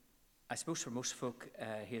I suppose for most folk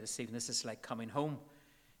here this evening, this is like coming home.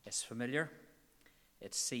 It's familiar.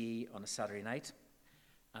 It's CE on a Saturday night,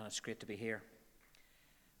 and it's great to be here.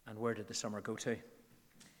 And where did the summer go to?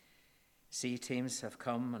 CE teams have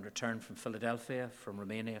come and returned from Philadelphia, from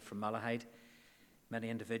Romania, from Malahide. Many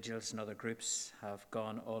individuals and other groups have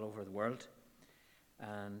gone all over the world.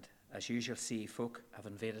 And as usual, CE folk have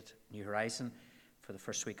invaded New Horizon for the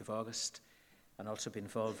first week of August and also been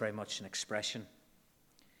involved very much in expression.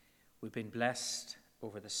 We've been blessed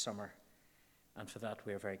over this summer, and for that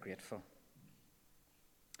we are very grateful.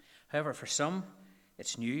 However, for some,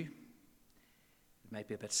 it's new. It might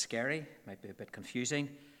be a bit scary, it might be a bit confusing.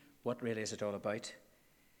 What really is it all about?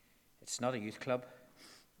 It's not a youth club,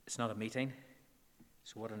 it's not a meeting.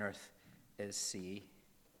 So what on earth is CE?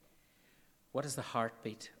 What is the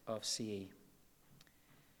heartbeat of CE?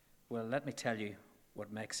 Well, let me tell you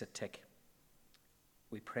what makes it tick.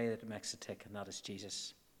 We pray that it makes it tick, and that is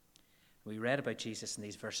Jesus. We read about Jesus in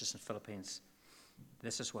these verses in Philippines.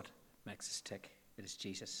 This is what makes us tick. It is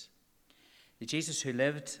Jesus. The Jesus who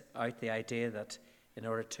lived out the idea that in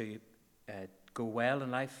order to go well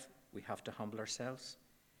in life, we have to humble ourselves.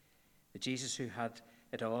 The Jesus who had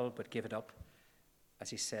it all but gave it up,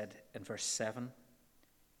 as he said in verse 7,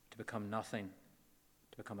 to become nothing,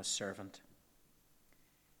 to become a servant.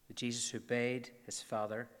 The Jesus who bade his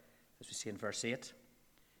Father, as we see in verse 8,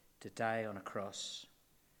 to die on a cross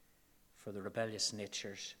for the rebellious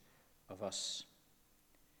natures of us.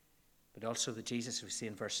 But also the Jesus we see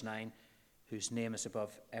in verse 9, whose name is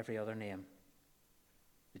above every other name.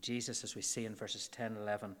 The Jesus, as we see in verses 10 and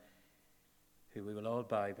 11, who we will all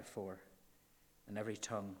bow before, and every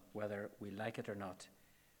tongue, whether we like it or not,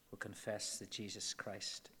 will confess that Jesus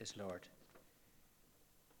Christ is Lord.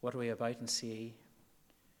 What are we about in CE?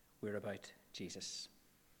 We're about Jesus.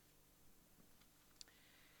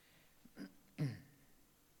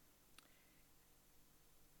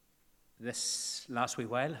 This last wee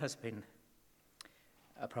while has been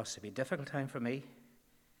a possibly difficult time for me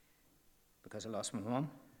because I lost my mum.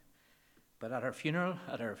 But at our funeral,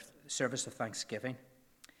 at our service of thanksgiving,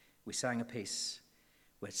 we sang a piece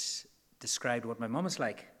which described what my mum is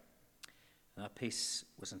like. And that piece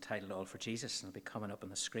was entitled All for Jesus, and it'll be coming up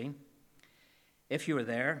on the screen. If you were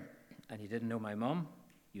there and you didn't know my mum,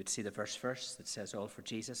 you'd see the verse first that says, all for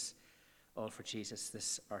Jesus,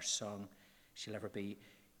 this our song shall ever be.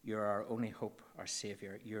 You're our only hope, our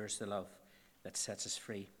Saviour. Yours the love that sets us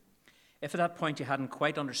free. If at that point you hadn't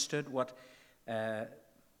quite understood what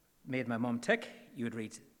made my mum tick, you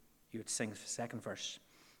would sing the second verse.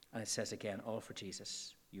 And it says again, all for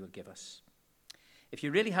Jesus you will give us. If you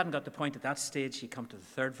really hadn't got the point at that stage, you come to the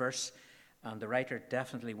third verse, and the writer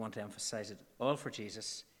definitely want to emphasize it. All for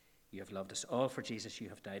Jesus you have loved us. All for Jesus you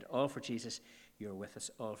have died. All for Jesus you are with us.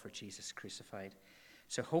 All for Jesus crucified.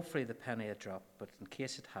 So hopefully the penny had dropped, but in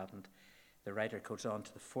case it hadn't, the writer goes on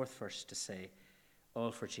to the fourth verse to say,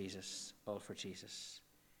 all for Jesus, all for Jesus.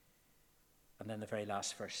 And then the very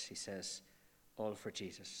last verse he says, all for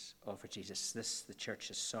Jesus, this the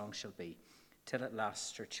church's song shall be, till at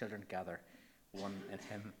last her children gather, one in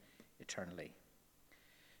him eternally.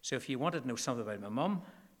 So if you wanted to know something about my mum,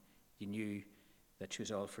 you knew that she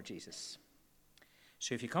was all for Jesus.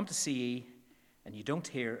 So if you come to CE and you don't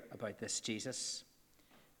hear about this Jesus,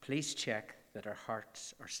 please check that our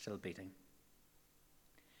hearts are still beating.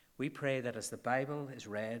 We pray that as the Bible is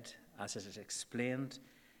read, as it is explained,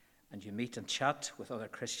 and you meet and chat with other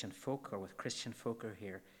Christian folk or with Christian folk who are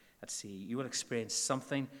here at CE, you will experience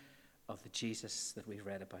something of the Jesus that we've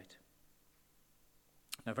read about.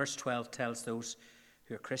 Now, verse 12 tells those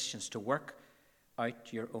who are Christians to work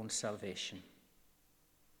out your own salvation.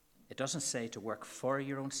 It doesn't say to work for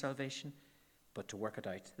your own salvation, but to work it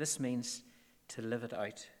out. This means to live it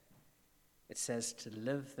out. It says to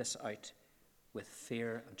live this out with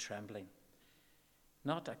fear and trembling.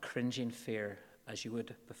 Not a cringing fear as you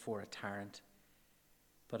would before a tyrant,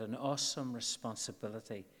 but an awesome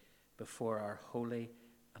responsibility before our holy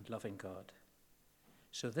and loving God.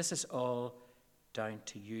 So this is all down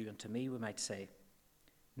to you and to me, we might say.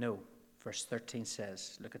 No, verse 13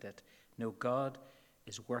 says, look at it. No, God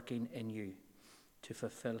is working in you to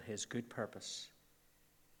fulfill his good purpose.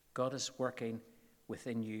 God is working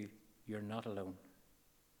within you. You're not alone.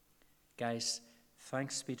 Guys,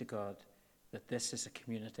 thanks be to God that this is a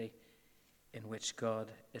community in which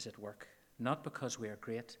God is at work. Not because we are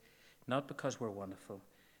great, not because we're wonderful,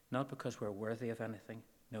 not because we're worthy of anything,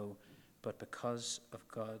 no, but because of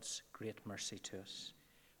God's great mercy to us.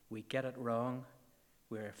 We get it wrong,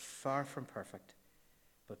 we're far from perfect,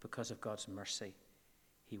 but because of God's mercy,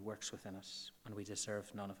 he works within us, and we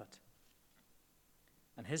deserve none of it.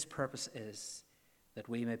 And his purpose is that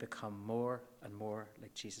we may become more and more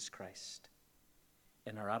like Jesus Christ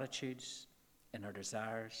in our attitudes, in our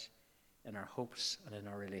desires, in our hopes, and in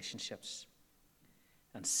our relationships.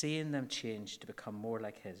 And seeing them change to become more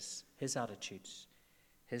like his attitudes,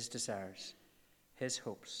 his desires, his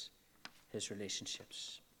hopes, his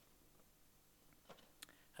relationships.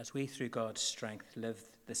 As we, through God's strength, live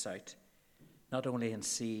this out, not only in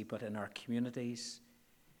sea, but in our communities,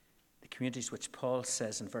 the communities which Paul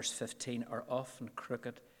says in verse 15 are often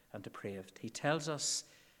crooked and depraved. He tells us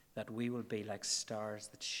that we will be like stars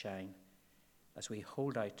that shine as we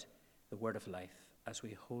hold out the word of life, as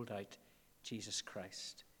we hold out Jesus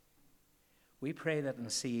Christ. We pray that in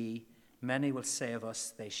CE, many will say of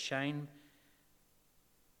us, they shine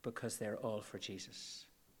because they're all for Jesus.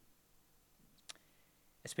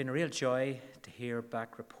 It's been a real joy to hear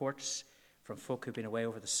back reports from folk who've been away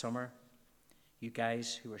over the summer. You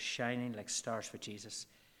guys who are shining like stars for Jesus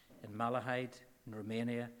in Malahide, in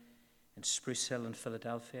Romania, in Spruce Hill in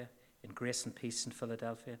Philadelphia, in Grace and Peace in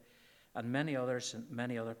Philadelphia, and many others in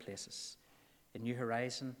many other places, in New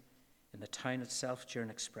Horizon, in the town itself during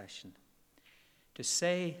expression. To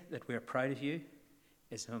say that we are proud of you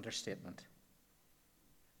is an understatement.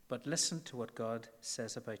 But listen to what God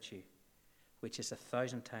says about you, which is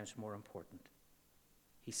 1,000 times more important.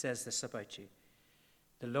 He says this about you: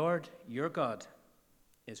 the Lord your God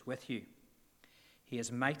is with you. He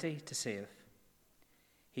is mighty to save.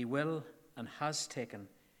 He will and has taken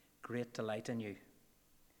great delight in you.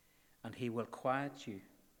 And he will quiet you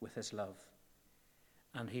with his love.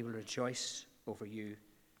 And he will rejoice over you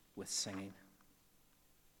with singing.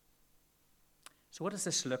 So what does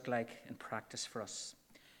this look like in practice for us?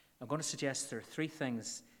 I'm going to suggest there are 3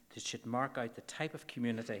 things that should mark out the type of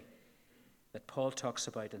community that Paul talks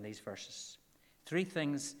about in these verses. 3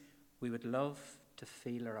 things we would love to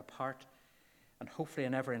feel are a part, and hopefully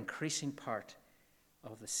an ever-increasing part,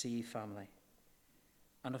 of the CE family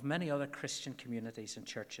and of many other Christian communities and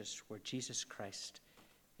churches where Jesus Christ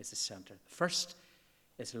is the center. First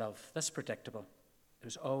is love. That's predictable.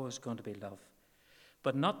 There's always going to be love.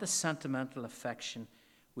 But not the sentimental affection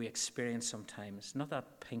we experience sometimes, not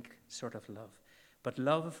that pink sort of love, but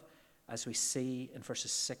love as we see in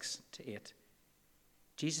verses 6 to 8.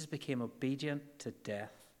 Jesus became obedient to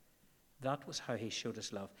death. That was how he showed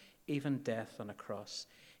his love, even death on a cross.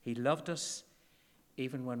 He loved us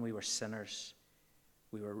even when we were sinners.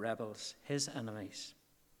 We were rebels, his enemies.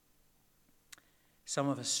 Some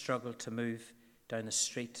of us struggle to move down the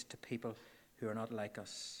street to people who are not like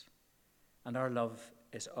us, and our love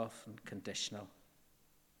is often conditional.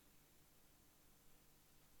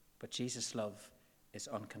 But Jesus' love is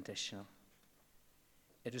unconditional.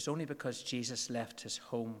 It is only because Jesus left his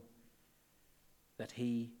home, that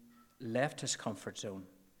he left his comfort zone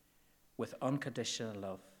with unconditional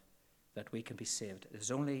love, that we can be saved. It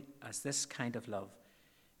is only as this kind of love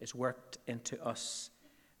is worked into us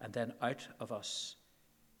and then out of us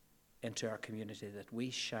into our community that we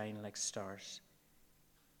shine like stars.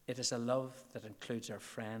 It is a love that includes our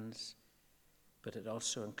friends, but it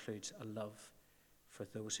also includes a love for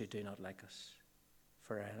those who do not like us,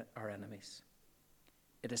 for our enemies.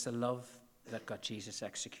 It is a love that got Jesus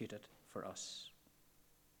executed for us.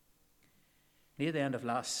 Near the end of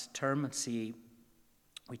last term at CE,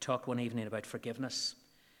 we talked one evening about forgiveness.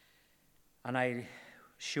 And I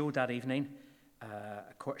showed that evening a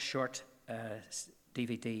short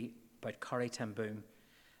DVD about Corrie ten Boom.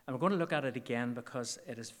 And we're going to look at it again because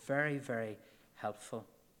it is very, very helpful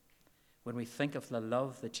when we think of the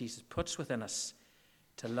love that Jesus puts within us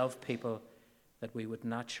to love people that we would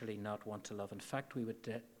naturally not want to love. In fact, we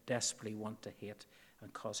would desperately want to hate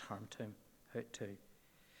and cause harm to.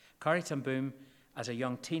 Corrie ten Boom, as a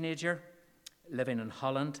young teenager living in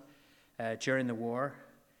Holland during the war,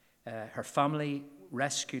 her family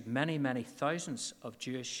rescued many, many thousands of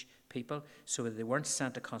Jewish people so that they weren't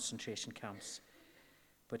sent to concentration camps.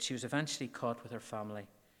 But she was eventually caught with her family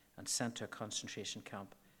and sent to a concentration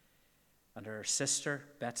camp. And her sister,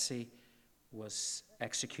 Betsy, was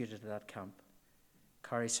executed at that camp.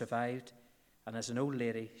 Corrie survived, and as an old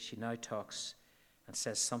lady, she now talks and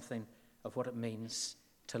says something of what it means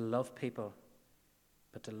to love people,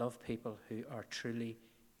 but to love people who are truly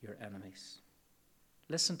your enemies.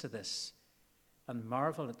 Listen to this and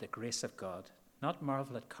marvel at the grace of God. Not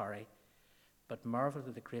marvel at Corrie, but marvel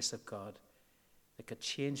at the grace of God that could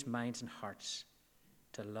change minds and hearts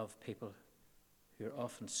to love people who are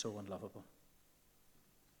often so unlovable.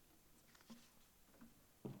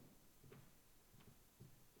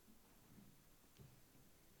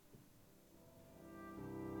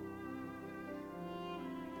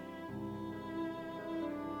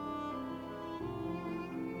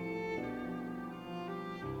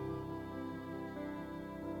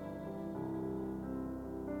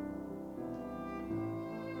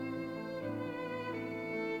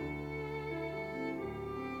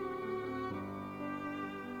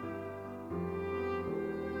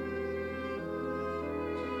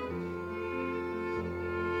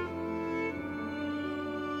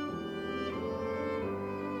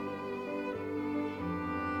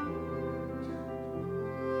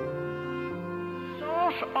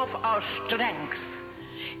 of our strength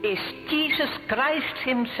is Jesus Christ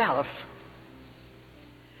himself.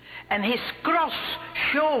 And his cross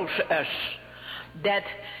shows us that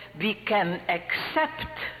we can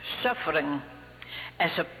accept suffering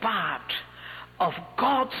as a part of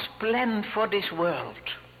God's plan for this world.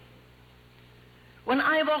 When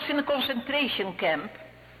I was in a concentration camp,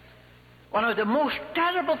 one of the most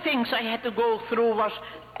terrible things I had to go through was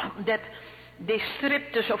that they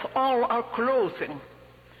stripped us of all our clothing,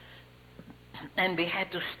 and we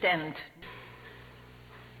had to stand.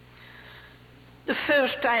 The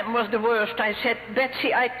first time was the worst. I said,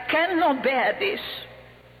 Betsy, I cannot bear this.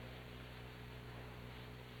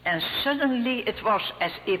 And suddenly it was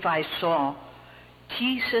as if I saw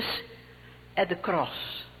Jesus at the cross.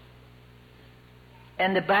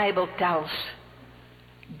 And the Bible tells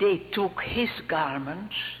they took his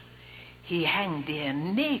garments, he hung there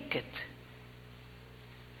naked.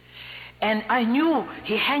 And I knew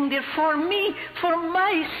he hung there for me, for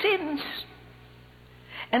my sins.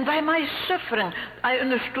 And by my suffering, I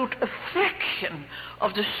understood a fraction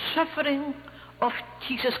of the suffering of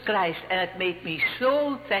Jesus Christ. And it made me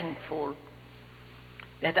so thankful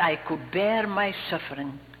that I could bear my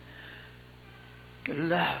suffering.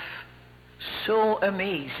 Love, so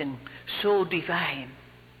amazing, so divine,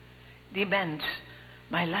 demands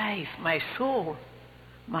my life, my soul,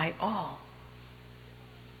 my all.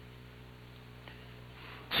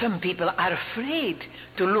 Some people are afraid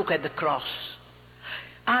to look at the cross.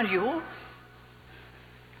 Are you?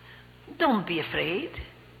 Don't be afraid.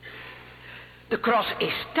 The cross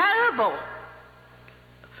is terrible.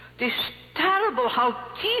 It is terrible how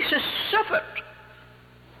Jesus suffered.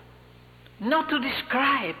 Not to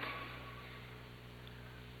describe.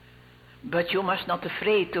 But you must not be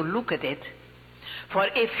afraid to look at it. For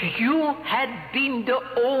if you had been the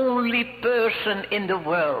only person in the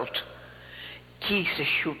world, Jesus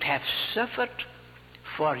should have suffered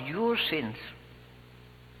for your sins.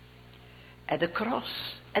 At the cross,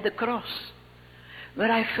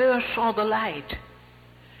 where I first saw the light,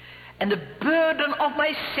 and the burden of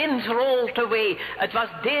my sins rolled away. It was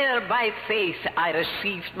there by faith I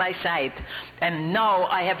received my sight, and now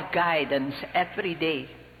I have guidance every day.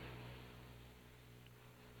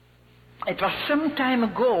 It was some time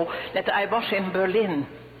ago that I was in Berlin,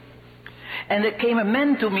 and there came a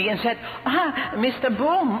man to me and said, Mr.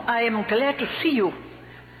 Bohm, I am glad to see you.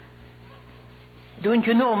 Don't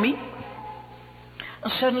you know me?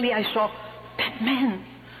 And suddenly I saw that man.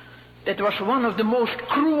 That was one of the most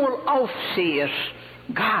cruel aufsehers,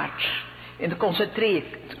 guards, in the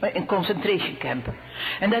concentration camp.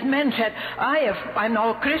 And that man said, I'm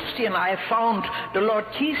now a Christian. I have found the Lord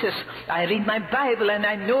Jesus. I read my Bible and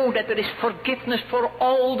I know that there is forgiveness for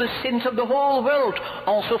all the sins of the whole world,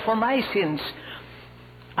 also for my sins.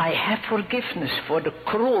 I have forgiveness for the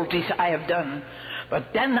cruelties I have done.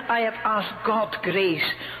 But then I have asked God grace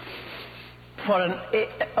for an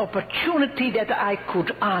opportunity that I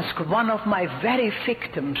could ask one of my very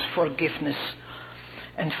victims forgiveness.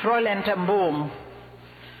 And Fräulein ten Boom,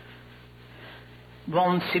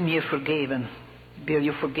 once Sie mir vergeben, will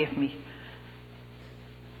you forgive me?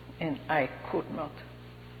 And I could not.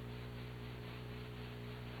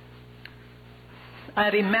 I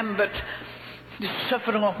remembered the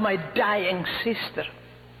suffering of my dying sister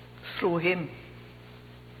through him.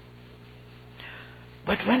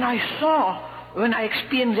 But when I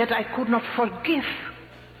experienced that I could not forgive,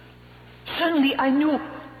 suddenly I knew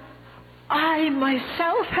I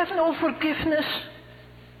myself have no forgiveness.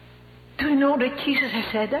 Do you know that Jesus has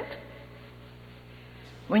said that?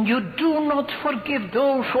 When you do not forgive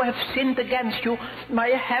those who have sinned against you, my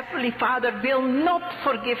heavenly Father will not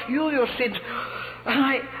forgive you your sins.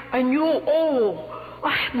 And I knew,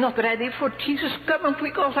 I am not ready for Jesus coming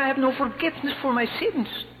because I have no forgiveness for my sins.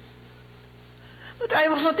 But I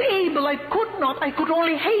was not able, I could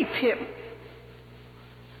only hate him.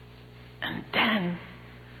 And then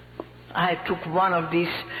I took one of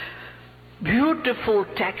these beautiful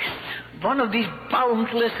texts, one of these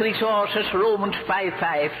boundless resources, Romans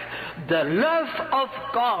 5:5. The love of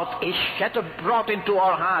God is shed abroad into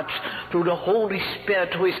our hearts through the Holy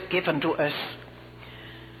Spirit who is given to us.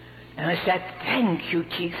 And I said, thank you,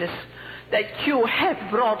 Jesus, that you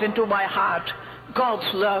have brought into my heart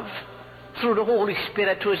God's love through the Holy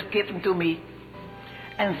Spirit who is given to me.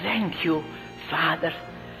 And thank you, Father,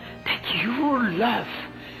 that your love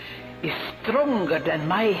is stronger than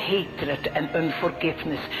my hatred and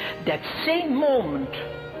unforgiveness. That same moment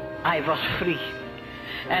I was free.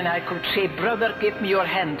 And I could say, brother, give me your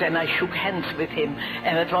hand. And I shook hands with him.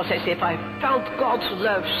 And it was as if I felt God's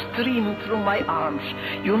love stream through my arms.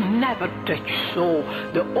 You never touch so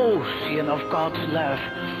the ocean of God's love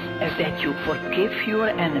as that you forgive your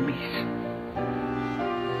enemies.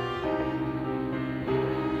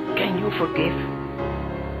 Can you forgive?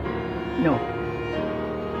 No.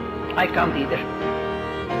 I can't either.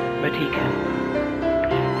 But he can.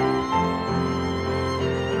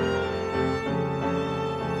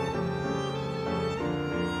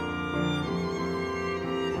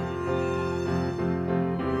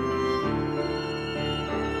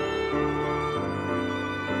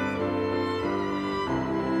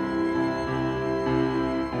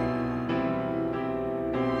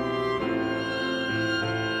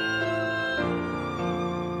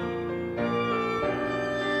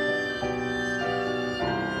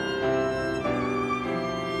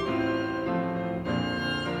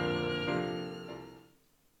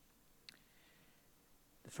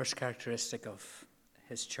 The first characteristic of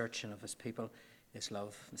his church and of his people is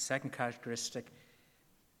love. The second characteristic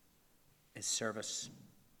is service.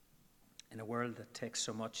 In a world that takes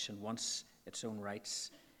so much and wants its own rights,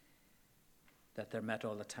 that they're met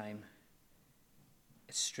all the time,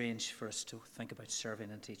 it's strange for us to think about serving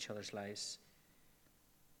into each other's lives.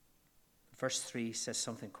 Verse 3 says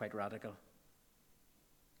something quite radical.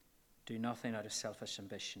 Do nothing out of selfish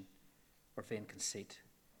ambition or vain conceit,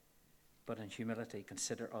 but in humility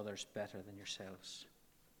consider others better than yourselves.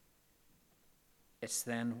 It's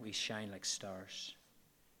then we shine like stars,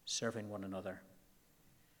 serving one another,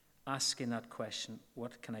 asking that question,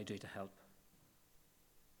 what can I do to help?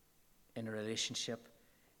 In a relationship,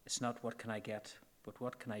 it's not what can I get, but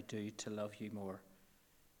what can I do to love you more?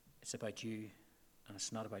 It's about you, and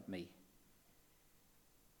it's not about me.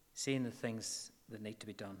 Seeing the things that need to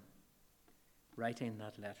be done, writing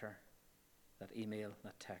that letter, that email,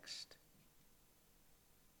 that text,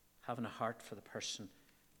 having a heart for the person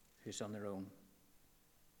who's on their own.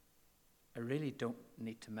 I really don't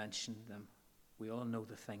need to mention them. We all know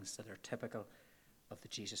the things that are typical of the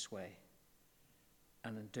Jesus way.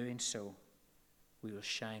 And in doing so, we will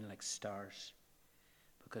shine like stars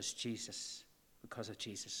because of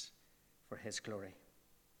Jesus, for his glory.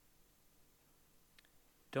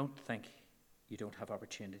 Don't think you don't have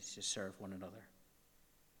opportunities to serve one another.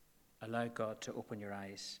 Allow God to open your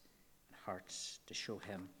eyes and hearts to show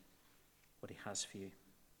him what he has for you.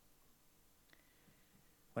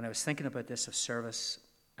 When I was thinking about this of service,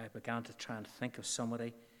 I began to try and think of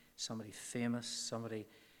somebody famous, somebody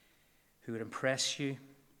who would impress you,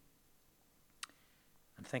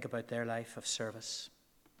 and think about their life of service.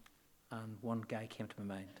 And one guy came to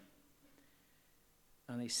my mind.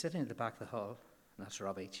 And he's sitting at the back of the hall, and that's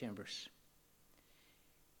Robbie Chambers.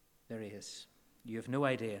 There he is. You have no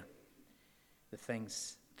idea the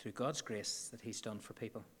things, through God's grace, that he's done for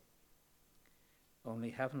people.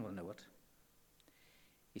 Only heaven will know it.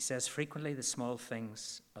 He says frequently the small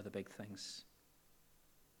things are the big things.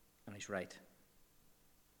 And he's right.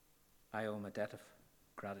 I owe him a debt of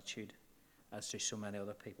gratitude, as do so many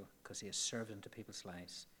other people, because he has served into people's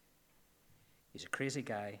lives. He's a crazy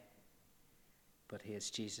guy, but he is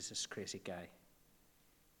Jesus' crazy guy,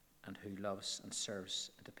 and who loves and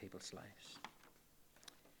serves into people's lives.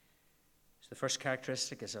 So the first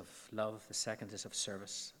characteristic is of love, the second is of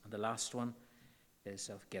service, and the last one is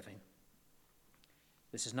of giving.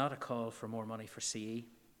 This is not a call for more money for CE,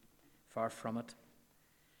 far from it,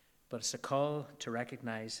 but it's a call to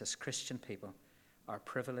recognize as Christian people our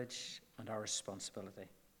privilege and our responsibility.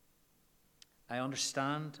 I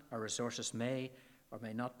understand our resources may or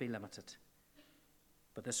may not be limited,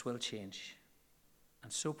 but this will change.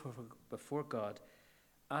 And so before God,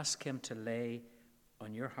 ask him to lay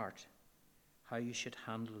on your heart how you should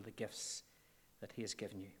handle the gifts that he has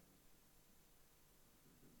given you.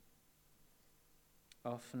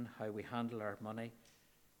 Often how we handle our money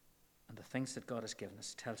and the things that God has given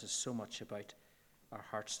us tells us so much about our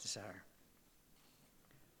heart's desire.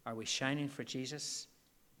 Are we shining for Jesus?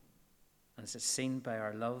 And is it seen by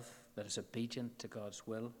our love that is obedient to God's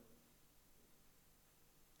will?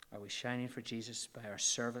 Are we shining for Jesus by our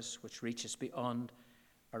service which reaches beyond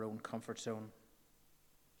our own comfort zone?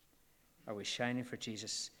 Are we shining for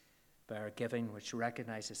Jesus by our giving which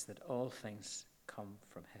recognizes that all things come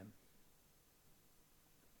from him?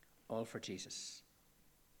 All for Jesus.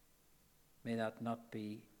 May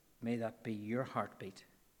that be your heartbeat.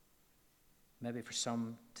 Maybe for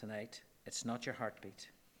some tonight, it's not your heartbeat.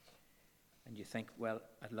 And you think, well,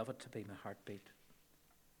 I'd love it to be my heartbeat.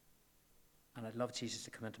 And I'd love Jesus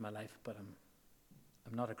to come into my life, but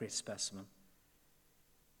I'm not a great specimen.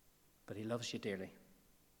 But he loves you dearly.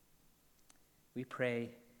 We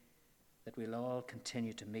pray that we'll all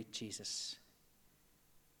continue to meet Jesus,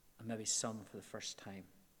 and maybe some for the first time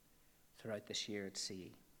throughout this year at CE.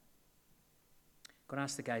 I'm going to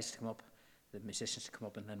ask the guys to come up, the musicians to come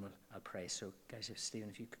up, and then I'll pray. So guys, Stephen,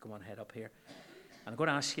 if you could come on head up here. And I'm going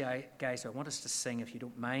to ask you guys, I want us to sing, if you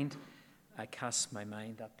don't mind, I Cast My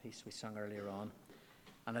Mind, that piece we sung earlier on.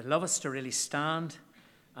 And I'd love us to really stand,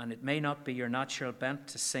 and it may not be your natural bent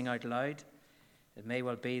to sing out loud. It may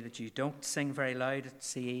well be that you don't sing very loud at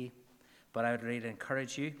CE, but I would really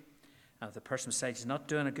encourage you. And if the person beside you is not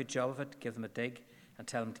doing a good job of it, give them a dig and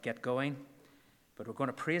tell them to get going. But we're going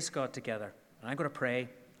to praise God together. And I'm going to pray,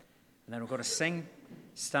 and then we're going to sing,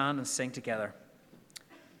 stand and sing together.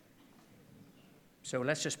 So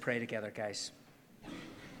let's just pray together, guys.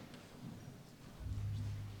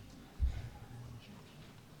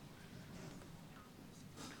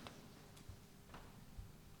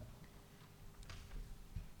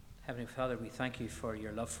 Heavenly Father, we thank you for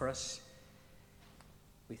your love for us.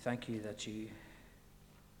 We thank you that you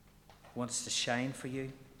want us to shine for you.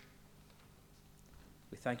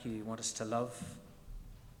 We thank you want us to love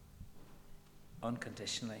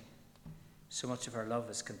unconditionally. So much of our love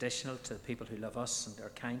is conditional to the people who love us and are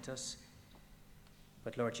kind to us.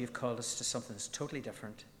 But Lord, you've called us to something that's totally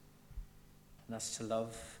different, and that's to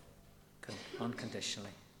love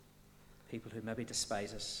unconditionally. People who maybe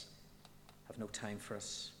despise us, have no time for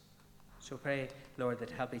us. So pray, Lord,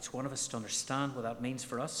 that help each one of us to understand what that means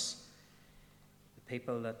for us, the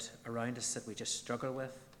people that around us that we just struggle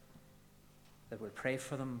with, that we'll pray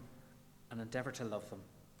for them and endeavour to love them.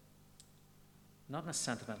 Not in a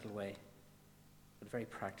sentimental way, but a very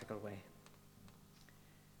practical way.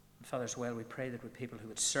 And Father, as well, we pray that we're people who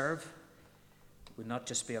would serve, would not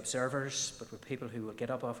just be observers, but we're people who will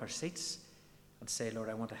get up off our seats and say, Lord,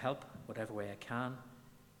 I want to help whatever way I can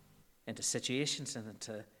into situations and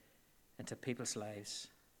into people's lives.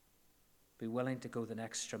 Be willing to go the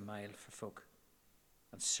extra mile for folk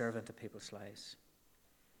and serve into people's lives.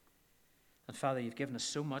 And Father, you've given us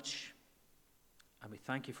so much, and we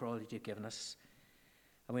thank you for all that you've given us.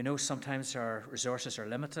 And we know sometimes our resources are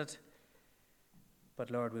limited,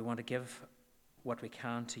 but Lord, we want to give what we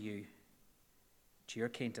can to you, to your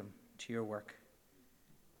kingdom, to your work.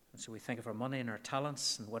 And so we think of our money and our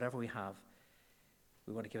talents and whatever we have,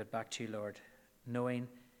 we want to give it back to you, Lord, knowing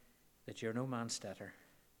that you're no man's debtor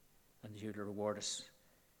and you'll reward us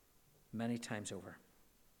many times over.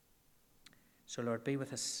 So Lord, be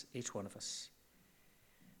with us, each one of us.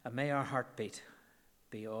 And may our heartbeat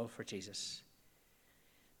be all for Jesus.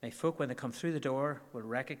 May folk, when they come through the door, will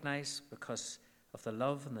recognize, because of the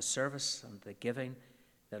love and the service and the giving,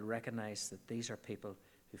 they'll recognize that these are people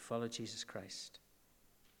who follow Jesus Christ.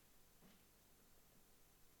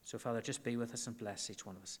 So Father, just be with us and bless each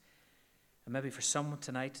one of us. And maybe for someone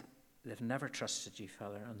tonight, they've never trusted you,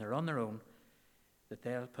 Father, and they're on their own, that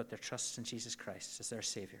they'll put their trust in Jesus Christ as their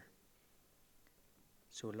Saviour.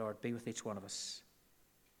 So, Lord, be with each one of us,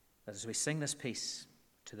 that as we sing this piece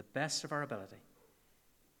to the best of our ability,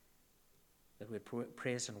 that we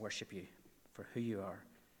praise and worship you for who you are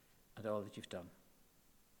and all that you've done.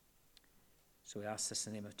 So we ask this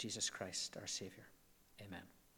in the name of Jesus Christ, our Saviour. Amen.